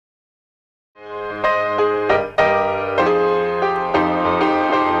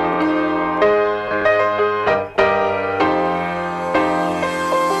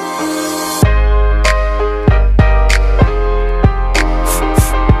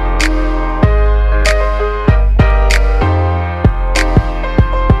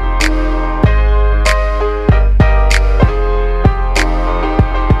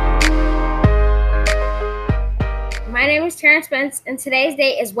Terrence, and today's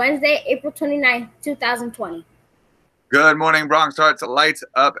date is Wednesday, April 29th, 2020. Good morning, Bronx Hearts. Lights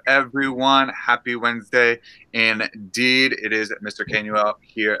up, everyone. Happy Wednesday. Indeed, it is Mr. Canuel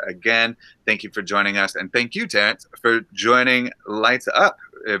here again. Thank you for joining us, and thank you, Terrence, for joining Lights Up.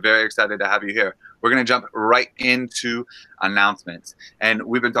 We're very excited to have you here. We're going to jump right into announcements, and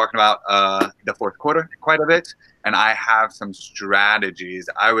we've been talking about the fourth quarter quite a bit, and I have some strategies.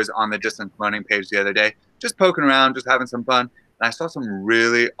 I was on the distance learning page the other day, just poking around, just having some fun, and I saw some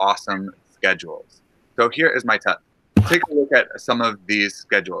really awesome schedules. So here is my tip. Take a look at some of these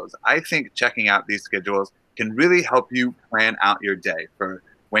schedules. I think checking out these schedules can really help you plan out your day for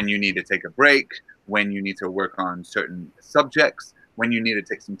when you need to take a break, when you need to work on certain subjects, when you need to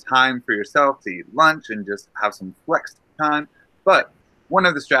take some time for yourself to eat lunch and just have some flex time. But one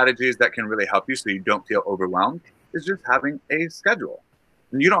of the strategies that can really help you so you don't feel overwhelmed is just having a schedule.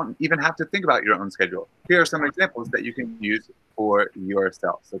 And you don't even have to think about your own schedule. Here are some examples that you can use for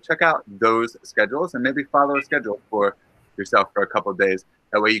yourself. So check out those schedules and maybe follow a schedule for yourself for a couple of days.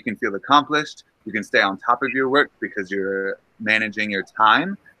 That way you can feel accomplished. You can stay on top of your work because you're managing your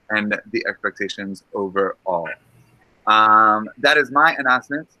time and the expectations overall. That is my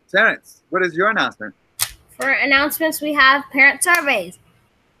announcement. Terrence, what is your announcement? For announcements, we have parent surveys.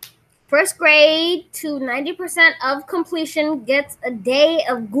 First grade to 90% of completion gets a day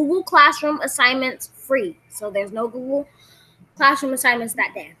of Google Classroom assignments free. So there's no Google Classroom assignments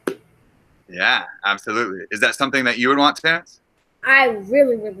that day. Yeah, absolutely. Is that something that you would want, Terrence? I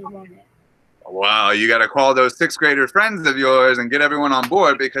really, really want it. Wow, you got to call those sixth grader friends of yours and get everyone on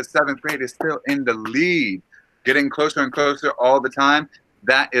board because seventh grade is still in the lead, getting closer and closer all the time.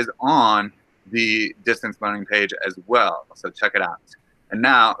 That is on the distance learning page as well. So check it out. And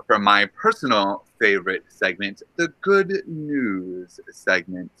now for my personal favorite segment, the good news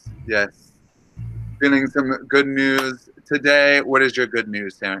segment. Yes, feeling some good news today. What is your good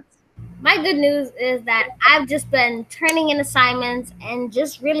news, Terrence? My good news is that I've just been turning in assignments and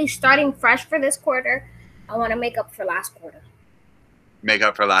just really starting fresh for this quarter. I want to make up for last quarter. Make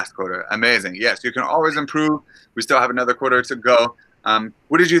up for last quarter. Amazing. Yes, you can always improve. We still have another quarter to go.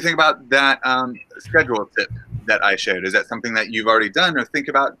 What did you think about that schedule tip that I shared? Is that something that you've already done or think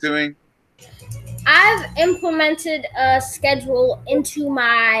about doing? I've implemented a schedule into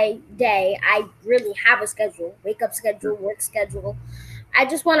my day. I really have a schedule, wake up schedule, work schedule. I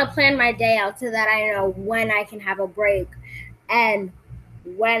just want to plan my day out so that I know when I can have a break and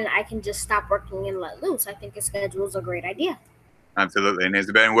when I can just stop working and let loose. I think a schedule is a great idea. Absolutely. And has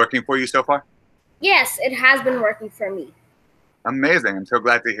it been working for you so far? Yes, it has been working for me. Amazing. I'm so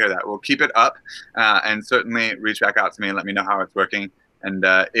glad to hear that. We'll keep it up and certainly reach back out to me and let me know how it's working. And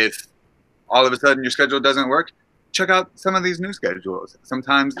if all of a sudden your schedule doesn't work, check out some of these new schedules.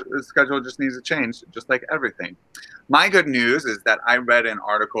 Sometimes the schedule just needs to change, just like everything. My good news is that I read an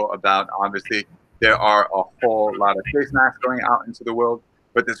article about, obviously, there are a whole lot of face masks going out into the world,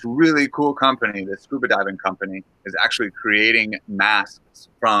 but this really cool company, this scuba diving company, is actually creating masks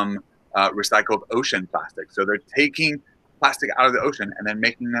from recycled ocean plastic. So they're taking plastic out of the ocean and then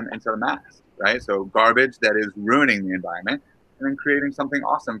making them into a mask, right? So garbage that is ruining the environment and then creating something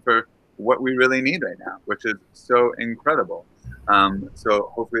awesome for what we really need right now, which is so incredible.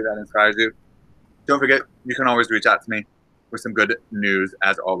 So hopefully that inspires you. Don't forget, you can always reach out to me with some good news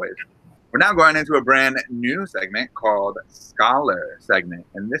as always. We're now going into a brand new segment called Scholar segment.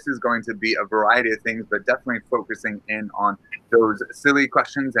 And this is going to be a variety of things, but definitely focusing in on those silly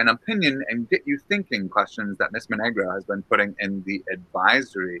questions and opinion and get you thinking questions that Ms. Monegro has been putting in the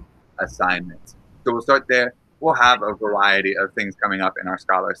advisory assignments. So we'll start there. We'll have a variety of things coming up in our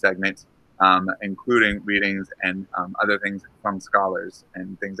Scholar segment, including readings and other things from scholars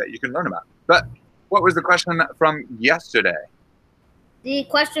and things that you can learn about. But what was the question from yesterday? The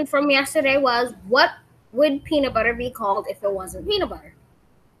question from yesterday was, what would peanut butter be called if it wasn't peanut butter?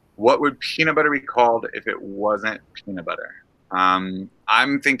 What would peanut butter be called if it wasn't peanut butter?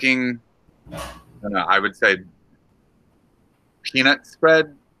 I'm thinking, I don't know, I would say peanut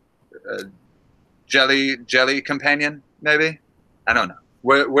spread, jelly companion, maybe? I don't know.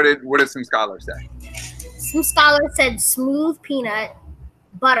 What did some scholars say? Some scholars said smooth peanut,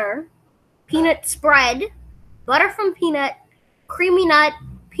 butter, peanut spread, butter from peanut, creamy nut,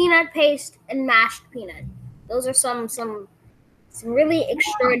 peanut paste, and mashed peanut. Those are some really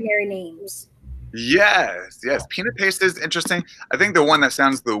extraordinary names. Yes. Peanut paste is interesting. I think the one that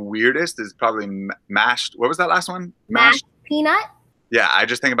sounds the weirdest is probably mashed. What was that last one? Mashed peanut? Yeah, I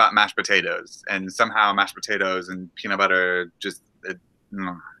just think about mashed potatoes, and somehow mashed potatoes and peanut butter just, I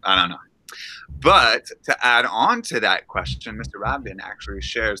don't know. But to add on to that question, Mr. Rabdin actually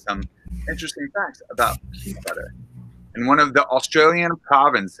shares some interesting facts about peanut butter. in one of the Australian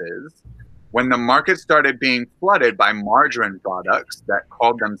provinces, when the market started being flooded by margarine products that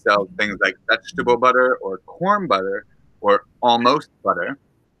called themselves things like vegetable butter or corn butter or almost butter,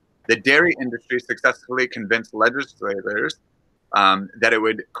 the dairy industry successfully convinced legislators that it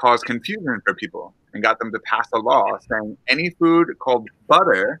would cause confusion for people and got them to pass a law saying any food called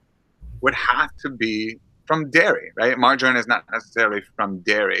butter would have to be from dairy, right? Margarine is not necessarily from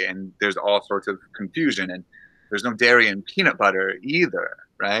dairy, and there's all sorts of confusion, and there's no dairy in peanut butter either,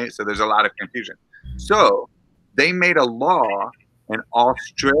 right? So there's a lot of confusion. So they made a law in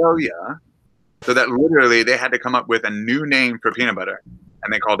Australia so that literally they had to come up with a new name for peanut butter,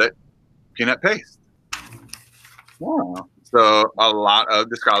 and they called it peanut paste. Wow. So a lot of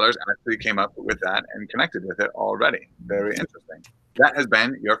the scholars actually came up with that and connected with it already. Very interesting. That has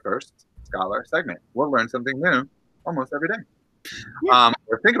been your first scholar segment. We'll learn something new almost every day.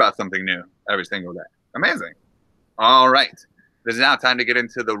 Or think about something new every single day. Amazing. All right. It is now time to get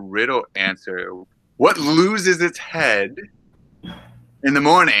into the riddle answer. What loses its head in the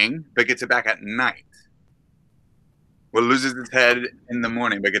morning but gets it back at night? What loses its head in the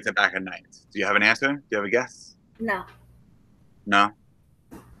morning but gets it back at night? Do you have an answer? Do you have a guess? No. No?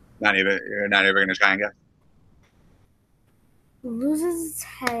 You're not even going to try and guess? Loses its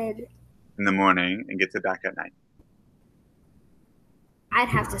head in the morning and gets it back at night. I'd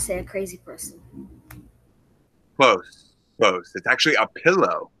have to say a crazy person. Close. It's actually a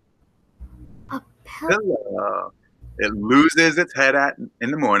pillow. A pillow? It loses its head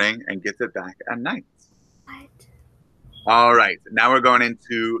in the morning and gets it back at night. What? All right. Now we're going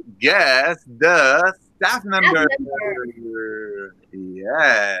into guess the staff member.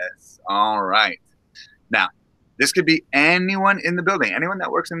 Yes. All right. Now, this could be anyone in the building, anyone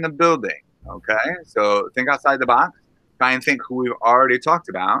that works in the building. Okay. So think outside the box. Try and think who we've already talked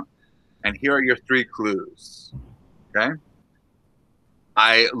about. And here are your 3 clues. Okay.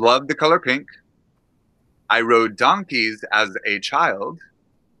 I love the color pink. I rode donkeys as a child.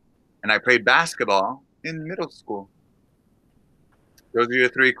 And I played basketball in middle school. Those are your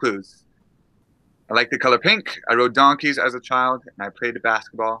 3 clues. I like the color pink. I rode donkeys as a child. And I played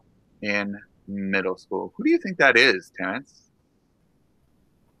basketball in middle school. Who do you think that is, Terrence?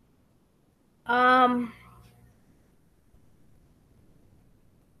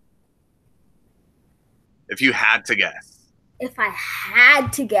 If you had to guess. If I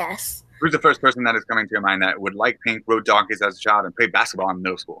had to guess. Who's the first person that is coming to your mind that would like pink, rode donkeys as a child, and played basketball in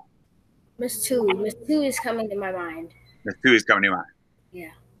middle school? Miss Tui. Miss Tui is coming to my mind. Miss Tui is coming to your mind.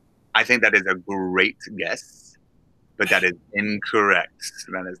 Yeah. I think that is a great guess, but that is incorrect.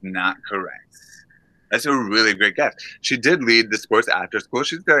 That is not correct. That's a really great guess. She did lead the sports after school.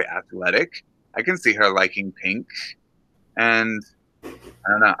 She's very athletic. I can see her liking pink. And I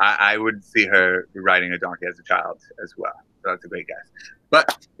don't know. I would see her riding a donkey as a child as well. So that's a great guess.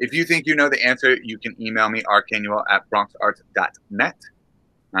 But if you think you know the answer, you can email me, rcanuel@bronxarts.net.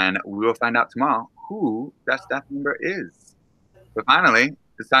 And we will find out tomorrow who that staff member is. But finally,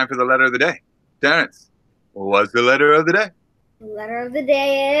 it's time for the letter of the day. Terrence, what's the letter of the day? The letter of the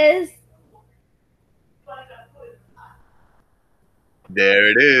day is... There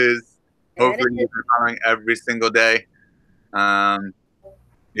it is. Hopefully you've been following every single day. Do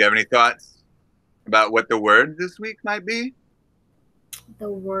you have any thoughts about what the word this week might be? The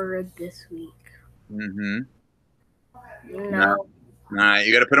word this week. Mm-hmm. No. All right,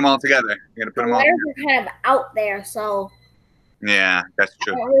 you got to put them all together. You got to put them all together. Letters are kind of out there, so... Yeah, that's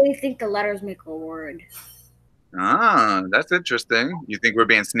true. I don't really think the letters make a word. Ah, that's interesting. You think we're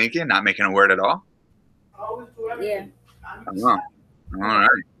being sneaky and not making a word at all? Yeah. Oh, all right.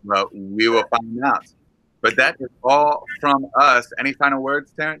 Well, we will find out. But that is all from us. Any final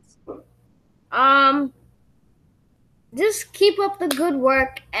words, Terrence? Just keep up the good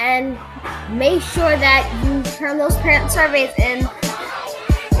work and make sure that you turn those parent surveys in.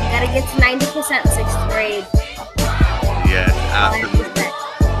 You gotta get to 90% 6th grade. Yes, absolutely.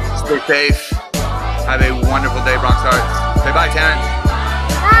 Stay safe. Have a wonderful day, Bronx Arts. Say bye, Terrence.